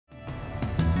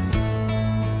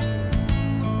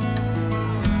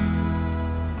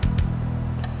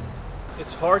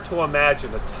hard to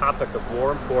imagine a topic of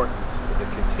more importance to the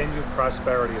continued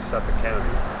prosperity of Suffolk County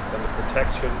than the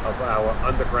protection of our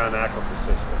underground aquifer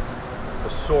system, the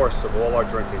source of all our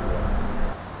drinking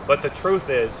water. But the truth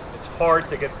is, it's hard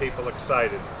to get people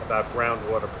excited about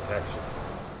groundwater protection.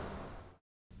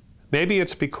 Maybe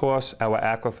it's because our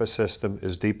aquifer system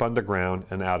is deep underground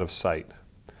and out of sight.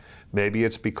 Maybe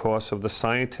it's because of the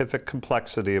scientific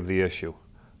complexity of the issue.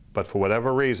 But for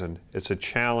whatever reason, it's a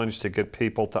challenge to get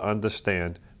people to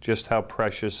understand just how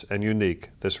precious and unique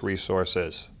this resource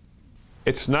is.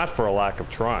 It's not for a lack of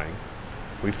trying.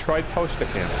 We've tried poster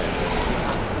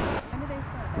campaigns.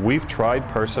 We've tried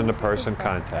person-to-person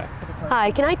contact.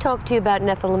 Hi, can I talk to you about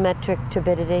nephelometric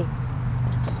turbidity?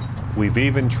 We've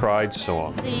even tried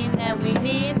song. And we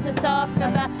need to talk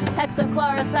about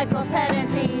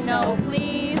hexachlorocyclopentadine. No,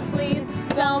 please, please,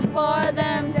 don't pour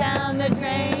them down the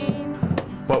drain.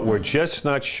 But we're just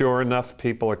not sure enough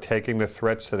people are taking the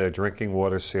threats to their drinking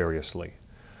water seriously.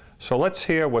 So let's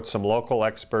hear what some local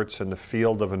experts in the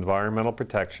field of environmental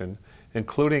protection,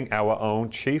 including our own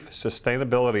Chief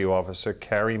Sustainability Officer,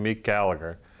 Carrie Meek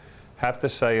Gallagher, have to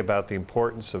say about the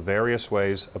importance of various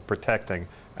ways of protecting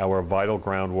our vital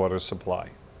groundwater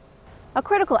supply. A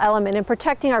critical element in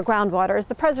protecting our groundwater is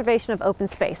the preservation of open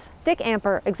space. Dick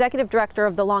Amper, Executive Director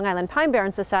of the Long Island Pine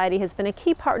Barrens Society, has been a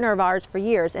key partner of ours for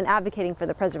years in advocating for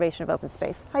the preservation of open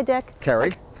space. Hi, Dick.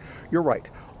 Carrie, you're right.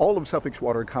 All of Suffolk's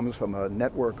water comes from a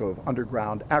network of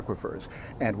underground aquifers,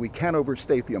 and we can't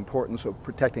overstate the importance of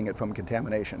protecting it from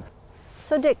contamination.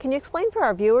 So, Dick, can you explain for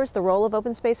our viewers the role of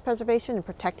open space preservation in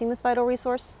protecting this vital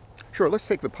resource? Sure, let's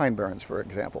take the Pine Barrens, for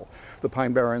example. The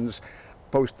Pine Barrens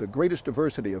boast the greatest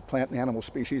diversity of plant and animal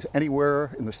species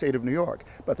anywhere in the state of New York,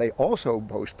 but they also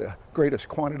boast the greatest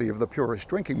quantity of the purest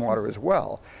drinking water as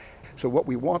well. So what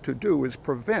we want to do is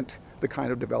prevent the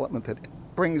kind of development that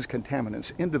brings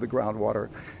contaminants into the groundwater.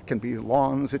 It can be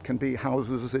lawns, it can be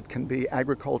houses, it can be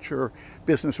agriculture,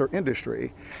 business, or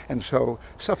industry. And so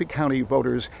Suffolk County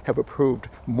voters have approved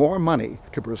more money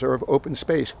to preserve open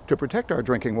space to protect our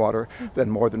drinking water than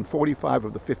more than 45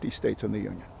 of the 50 states in the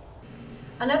Union.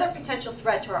 Another potential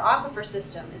threat to our aquifer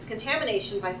system is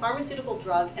contamination by pharmaceutical,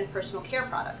 drug, and personal care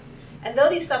products. And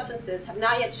though these substances have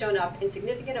not yet shown up in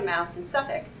significant amounts in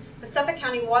Suffolk, the Suffolk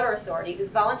County Water Authority is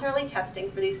voluntarily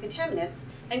testing for these contaminants,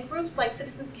 and groups like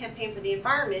Citizens Campaign for the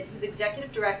Environment, whose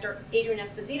Executive Director, Adrian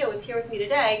Esposito, is here with me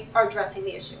today, are addressing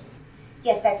the issue.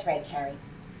 Yes, that's right, Carrie.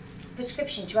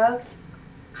 Prescription drugs,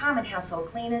 common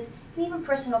household cleaners, and even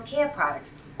personal care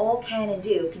products all can and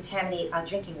do contaminate our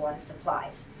drinking water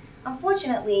supplies.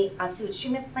 Unfortunately, our sewage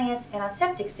treatment plants and our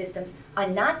septic systems are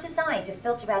not designed to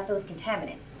filter out those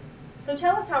contaminants. So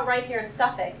tell us how right here in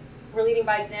Suffolk, we're leading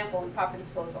by example in proper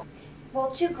disposal. Well,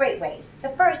 two great ways. The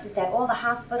first is that all the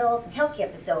hospitals and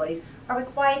healthcare facilities are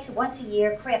required to once a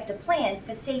year craft a plan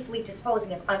for safely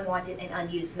disposing of unwanted and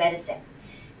unused medicine.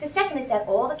 The second is that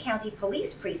all the county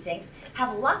police precincts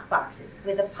have lock boxes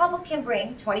where the public can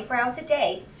bring 24 hours a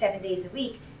day, 7 days a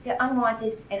week, their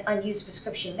unwanted and unused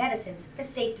prescription medicines for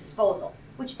safe disposal,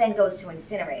 which then goes to an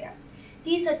incinerator.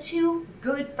 These are two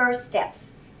good first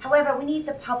steps. However, we need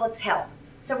the public's help.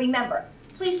 So remember,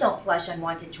 please don't flush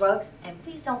unwanted drugs, and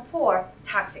please don't pour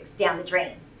toxics down the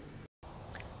drain.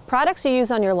 Products you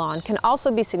use on your lawn can also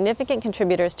be significant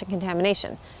contributors to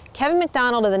contamination. Kevin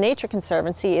McDonald of the Nature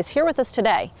Conservancy is here with us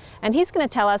today, and he's going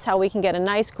to tell us how we can get a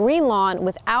nice green lawn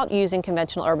without using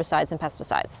conventional herbicides and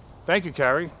pesticides. Thank you,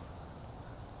 Carrie.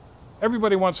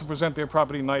 Everybody wants to present their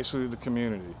property nicely to the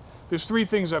community. There's three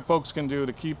things that folks can do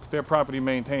to keep their property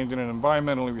maintained in an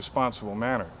environmentally responsible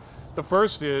manner. The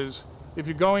first is, if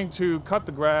you're going to cut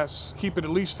the grass, keep it at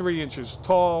least 3 inches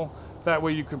tall. That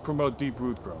way you can promote deep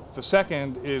root growth. The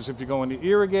second is, if you're going to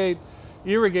irrigate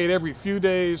every few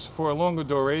days for a longer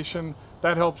duration.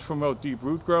 That helps promote deep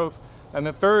root growth. And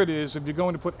the third is, if you're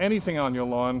going to put anything on your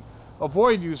lawn,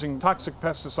 avoid using toxic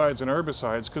pesticides and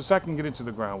herbicides, because that can get into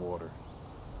the groundwater.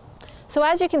 So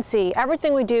as you can see,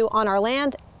 everything we do on our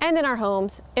land and in our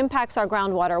homes impacts our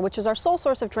groundwater, which is our sole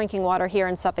source of drinking water here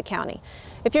in Suffolk County.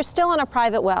 If you're still on a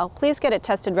private well, please get it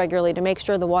tested regularly to make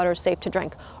sure the water is safe to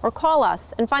drink, or call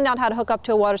us and find out how to hook up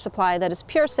to a water supply that is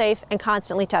pure, safe, and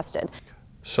constantly tested.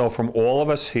 So from all of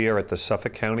us here at the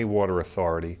Suffolk County Water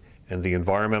Authority and the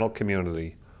environmental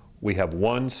community, we have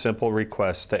one simple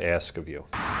request to ask of you.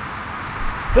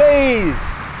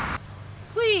 Please!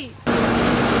 Please!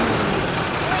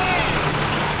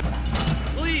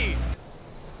 Please!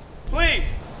 Please!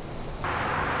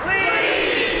 Please!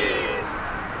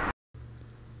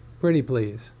 Pretty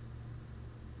please.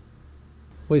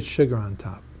 With sugar on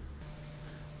top.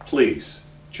 Please,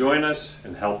 join us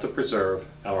and help to preserve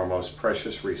our most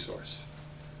precious resource.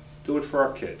 Do it for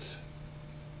our kids.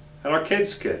 and our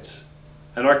kids' kids,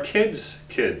 and our kids'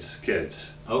 kids'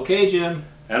 kids. Okay, Jim.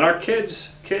 And our kids'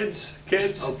 kids'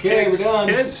 kids' Okay, kids' we're done.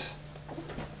 kids.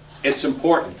 It's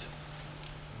important.